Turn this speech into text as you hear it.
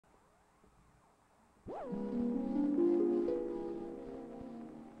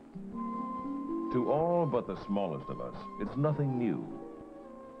To all but the smallest of us, it's nothing new,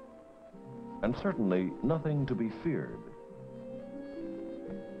 and certainly nothing to be feared.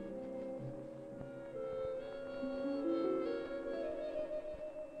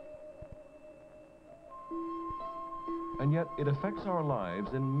 And yet it affects our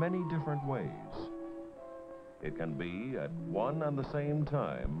lives in many different ways. It can be, at one and the same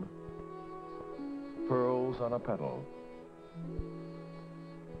time, pearls on a petal,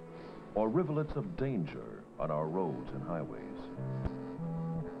 or rivulets of danger on our roads and highways.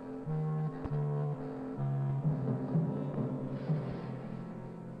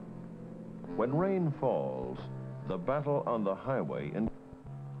 When rain falls, the battle on the highway and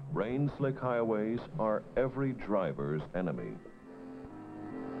rain-slick highways are every driver's enemy.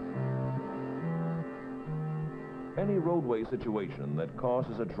 Any roadway situation that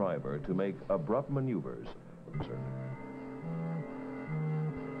causes a driver to make abrupt maneuvers. The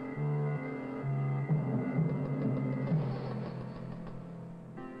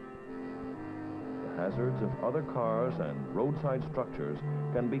hazards of other cars and roadside structures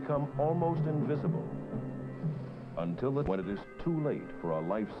can become almost invisible until when it is too late for a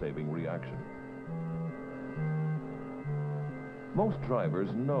life-saving reaction. Most drivers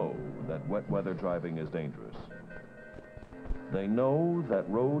know that wet weather driving is dangerous. They know that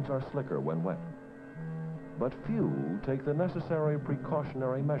roads are slicker when wet, but few take the necessary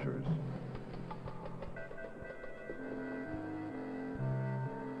precautionary measures.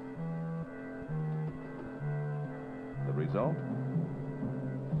 The result?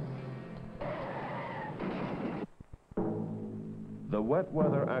 The wet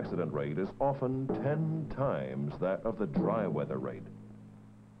weather accident rate is often 10 times that of the dry weather rate.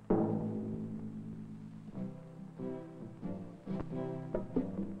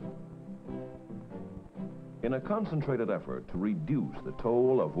 In a concentrated effort to reduce the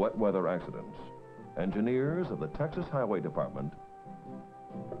toll of wet weather accidents, engineers of the Texas Highway Department,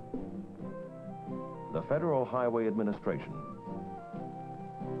 the Federal Highway Administration,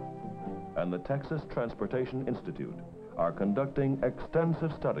 and the Texas Transportation Institute are conducting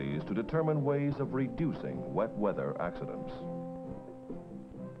extensive studies to determine ways of reducing wet weather accidents.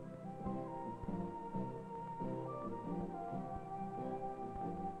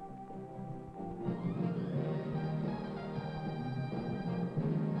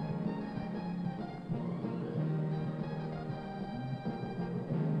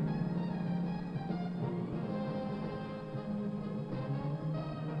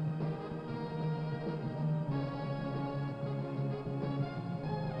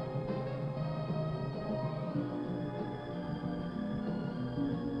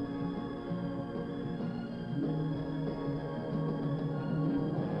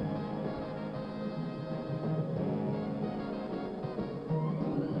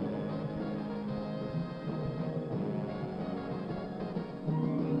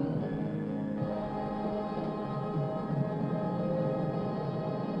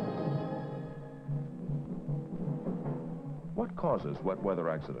 What causes wet weather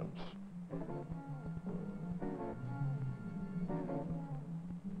accidents?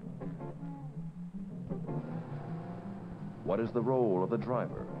 What is the role of the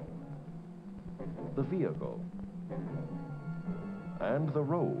driver, the vehicle, and the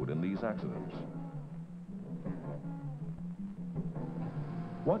road in these accidents?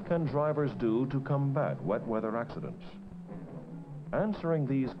 What can drivers do to combat wet weather accidents? Answering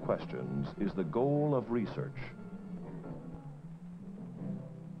these questions is the goal of research.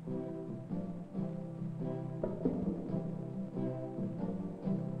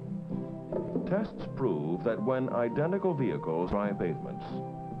 Tests prove that when identical vehicles dry pavements,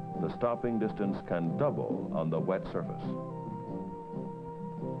 the stopping distance can double on the wet surface.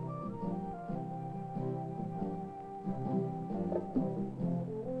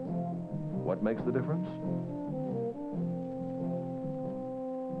 What makes the difference?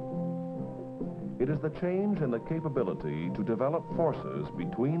 It is the change in the capability to develop forces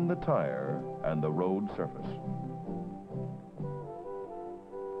between the tire and the road surface.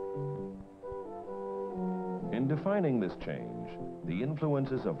 In defining this change, the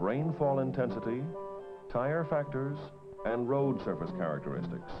influences of rainfall intensity, tire factors, and road surface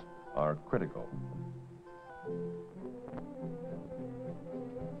characteristics are critical.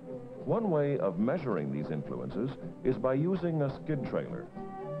 One way of measuring these influences is by using a skid trailer.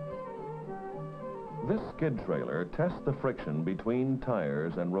 This skid trailer tests the friction between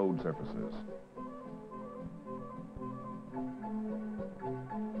tires and road surfaces.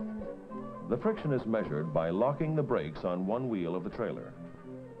 The friction is measured by locking the brakes on one wheel of the trailer.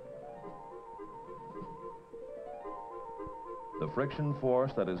 The friction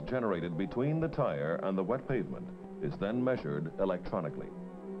force that is generated between the tire and the wet pavement is then measured electronically.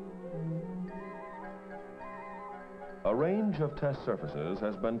 A range of test surfaces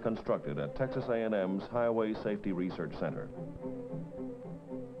has been constructed at Texas A&M's Highway Safety Research Center.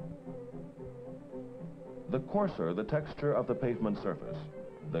 The coarser the texture of the pavement surface,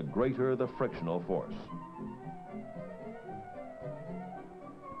 the greater the frictional force.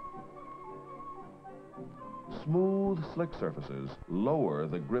 Smooth, slick surfaces lower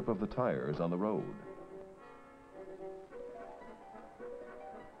the grip of the tires on the road.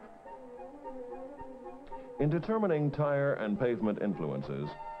 In determining tire and pavement influences,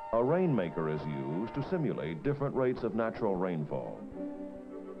 a rainmaker is used to simulate different rates of natural rainfall.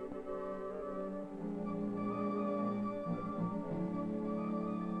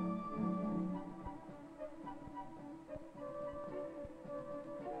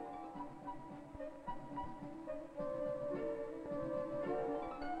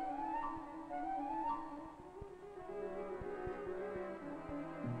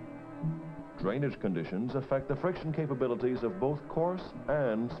 Drainage conditions affect the friction capabilities of both coarse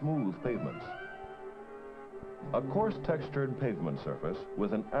and smooth pavements. A coarse textured pavement surface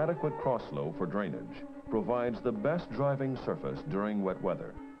with an adequate cross slope for drainage provides the best driving surface during wet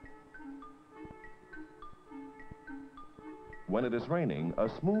weather. When it is raining, a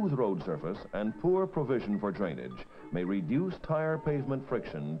smooth road surface and poor provision for drainage may reduce tire pavement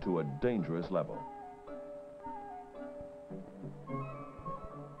friction to a dangerous level.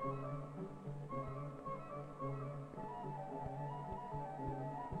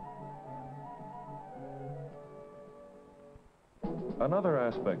 Another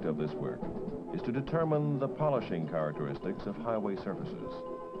aspect of this work is to determine the polishing characteristics of highway surfaces.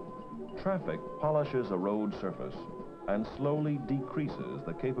 Traffic polishes a road surface and slowly decreases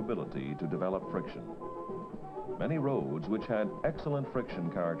the capability to develop friction. Many roads which had excellent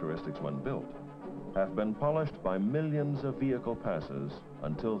friction characteristics when built have been polished by millions of vehicle passes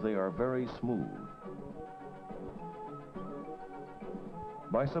until they are very smooth.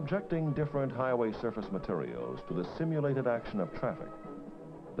 By subjecting different highway surface materials to the simulated action of traffic,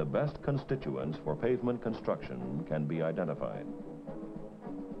 the best constituents for pavement construction can be identified.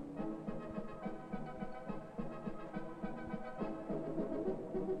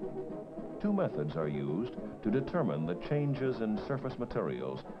 Two methods are used to determine the changes in surface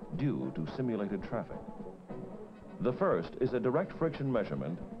materials due to simulated traffic. The first is a direct friction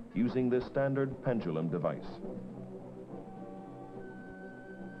measurement using this standard pendulum device.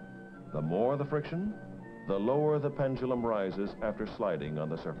 The more the friction, the lower the pendulum rises after sliding on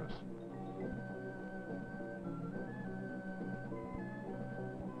the surface.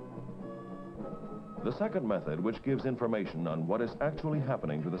 The second method, which gives information on what is actually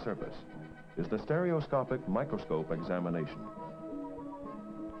happening to the surface, is the stereoscopic microscope examination.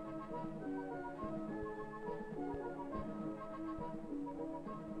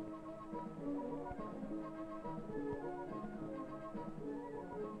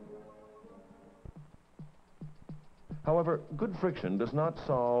 However, good friction does not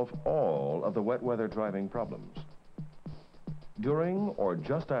solve all of the wet weather driving problems. During or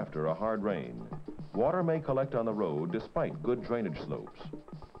just after a hard rain, water may collect on the road despite good drainage slopes.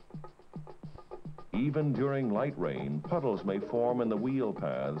 Even during light rain, puddles may form in the wheel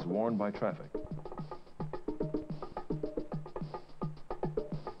paths worn by traffic.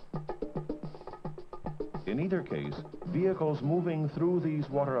 In either case, vehicles moving through these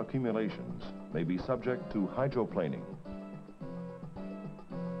water accumulations may be subject to hydroplaning.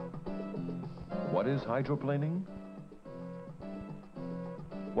 What is hydroplaning?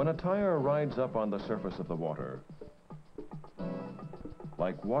 When a tire rides up on the surface of the water,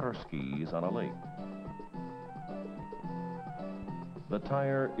 like water skis on a lake, the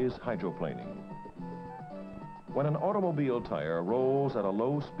tire is hydroplaning. When an automobile tire rolls at a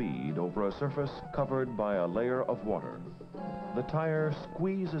low speed over a surface covered by a layer of water, the tire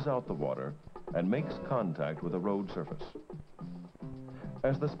squeezes out the water and makes contact with the road surface.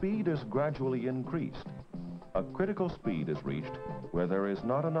 As the speed is gradually increased, a critical speed is reached where there is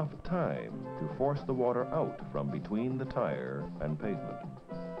not enough time to force the water out from between the tire and pavement.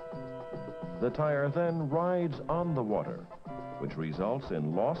 The tire then rides on the water, which results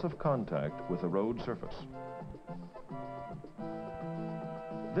in loss of contact with the road surface.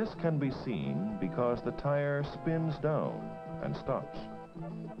 This can be seen because the tire spins down and stops.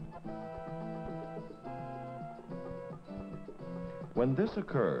 When this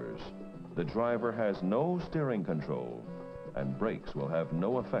occurs, the driver has no steering control and brakes will have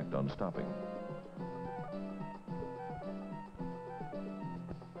no effect on stopping.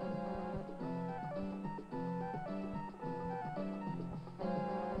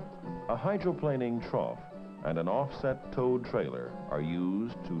 A hydroplaning trough and an offset towed trailer are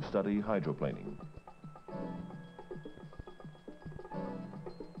used to study hydroplaning.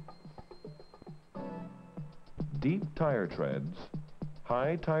 Deep tire treads,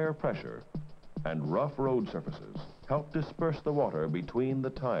 high tire pressure, and rough road surfaces help disperse the water between the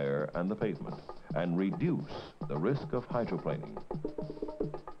tire and the pavement and reduce the risk of hydroplaning.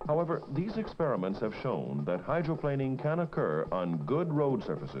 However, these experiments have shown that hydroplaning can occur on good road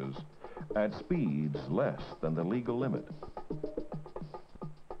surfaces at speeds less than the legal limit.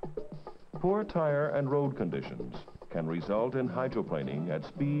 Poor tire and road conditions can result in hydroplaning at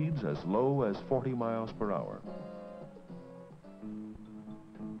speeds as low as 40 miles per hour.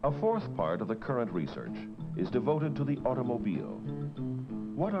 A fourth part of the current research is devoted to the automobile.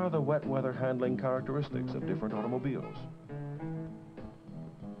 What are the wet weather handling characteristics of different automobiles?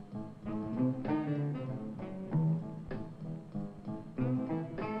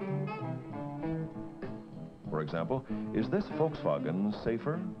 For example, is this Volkswagen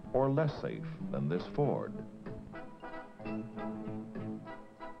safer or less safe than this Ford?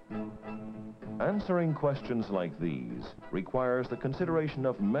 Answering questions like these requires the consideration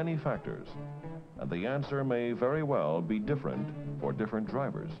of many factors, and the answer may very well be different for different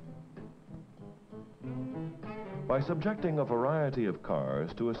drivers. By subjecting a variety of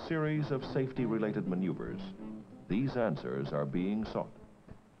cars to a series of safety-related maneuvers, these answers are being sought.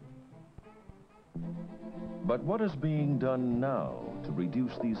 But what is being done now to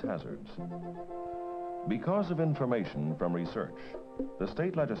reduce these hazards? Because of information from research, the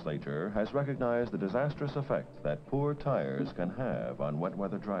state legislature has recognized the disastrous effect that poor tires can have on wet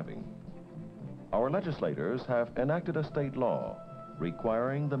weather driving. Our legislators have enacted a state law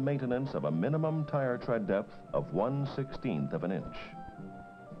requiring the maintenance of a minimum tire tread depth of 1/16 of an inch.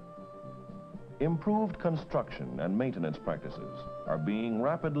 Improved construction and maintenance practices are being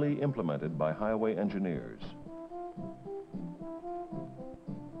rapidly implemented by highway engineers.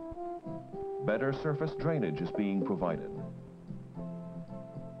 Better surface drainage is being provided.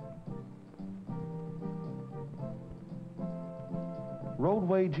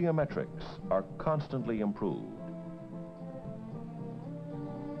 Roadway geometrics are constantly improved.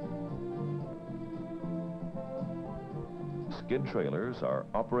 Skid trailers are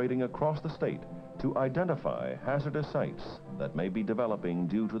operating across the state to identify hazardous sites that may be developing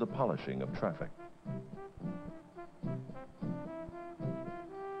due to the polishing of traffic.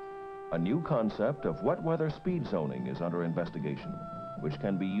 A new concept of wet weather speed zoning is under investigation, which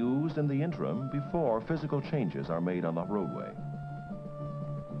can be used in the interim before physical changes are made on the roadway.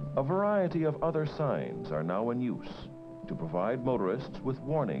 A variety of other signs are now in use to provide motorists with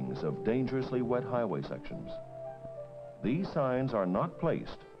warnings of dangerously wet highway sections. These signs are not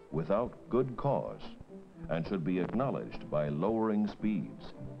placed without good cause and should be acknowledged by lowering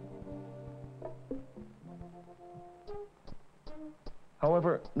speeds.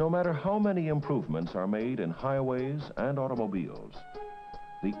 However, no matter how many improvements are made in highways and automobiles,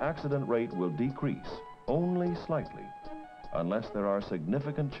 the accident rate will decrease only slightly unless there are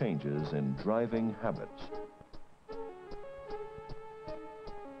significant changes in driving habits.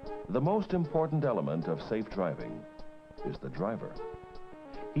 The most important element of safe driving is the driver.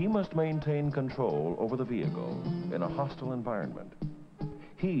 He must maintain control over the vehicle in a hostile environment.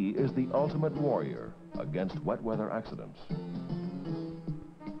 He is the ultimate warrior against wet weather accidents.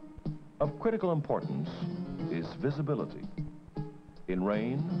 Of critical importance is visibility. In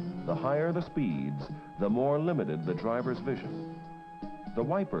rain, the higher the speeds, the more limited the driver's vision. The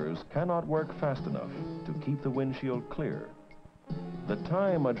wipers cannot work fast enough to keep the windshield clear. The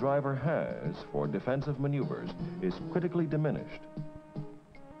time a driver has for defensive maneuvers is critically diminished.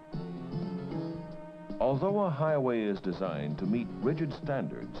 Although a highway is designed to meet rigid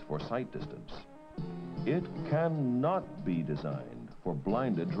standards for sight distance, it cannot be designed for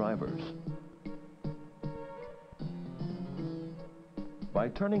blinded drivers. By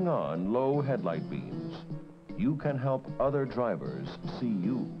turning on low headlight beams, you can help other drivers see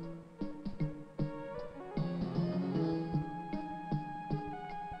you.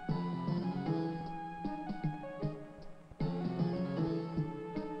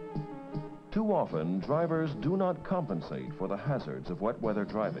 Too often, drivers do not compensate for the hazards of wet weather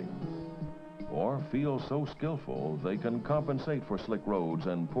driving, or feel so skillful they can compensate for slick roads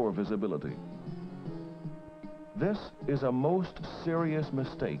and poor visibility. This is a most serious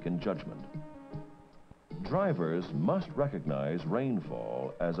mistake in judgment. Drivers must recognize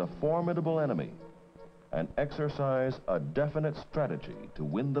rainfall as a formidable enemy and exercise a definite strategy to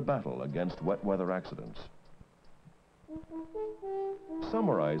win the battle against wet weather accidents.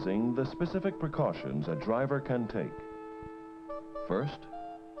 Summarizing the specific precautions a driver can take. First,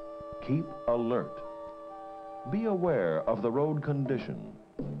 Keep alert. Be aware of the road condition.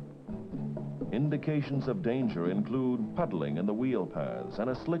 Indications of danger include puddling in the wheel paths and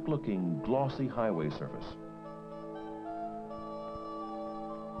a slick-looking, glossy highway surface.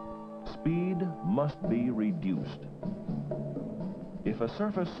 Speed must be reduced. If a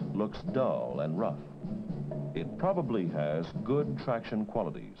surface looks dull and rough, it probably has good traction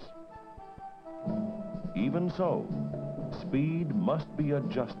qualities. Even so, speed must be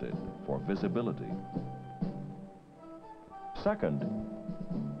adjusted for visibility. Second,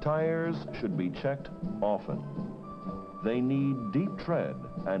 tires should be checked often. They need deep tread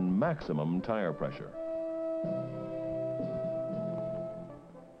and maximum tire pressure.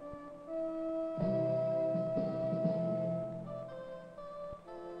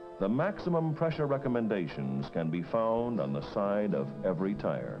 The maximum pressure recommendations can be found on the side of every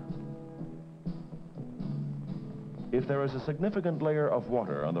tire. If there is a significant layer of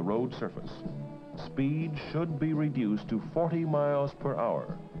water on the road surface, speed should be reduced to 40 miles per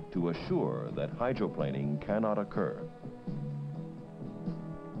hour to assure that hydroplaning cannot occur.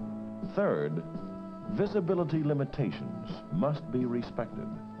 Third, visibility limitations must be respected.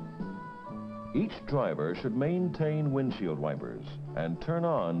 Each driver should maintain windshield wipers and turn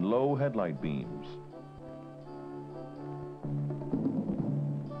on low headlight beams.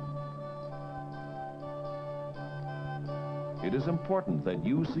 It is important that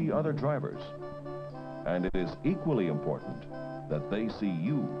you see other drivers, and it is equally important that they see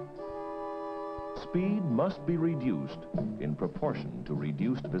you. Speed must be reduced in proportion to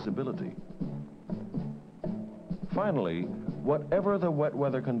reduced visibility. Finally, whatever the wet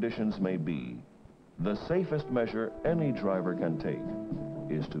weather conditions may be, the safest measure any driver can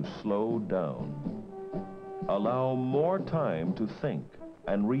take is to slow down. Allow more time to think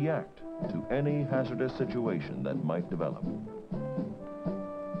and react to any hazardous situation that might develop.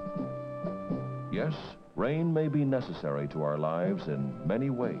 Yes, rain may be necessary to our lives in many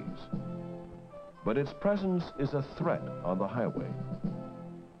ways, but its presence is a threat on the highway.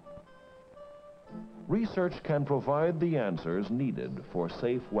 Research can provide the answers needed for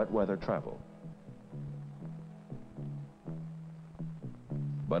safe wet weather travel.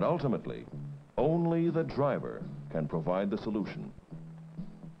 But ultimately, only the driver can provide the solution.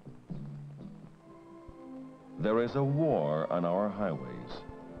 There is a war on our highways.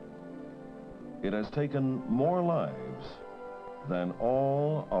 It has taken more lives than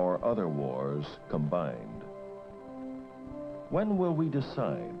all our other wars combined. When will we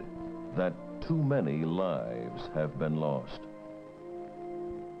decide that too many lives have been lost?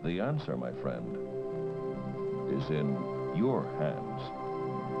 The answer, my friend, is in your hands.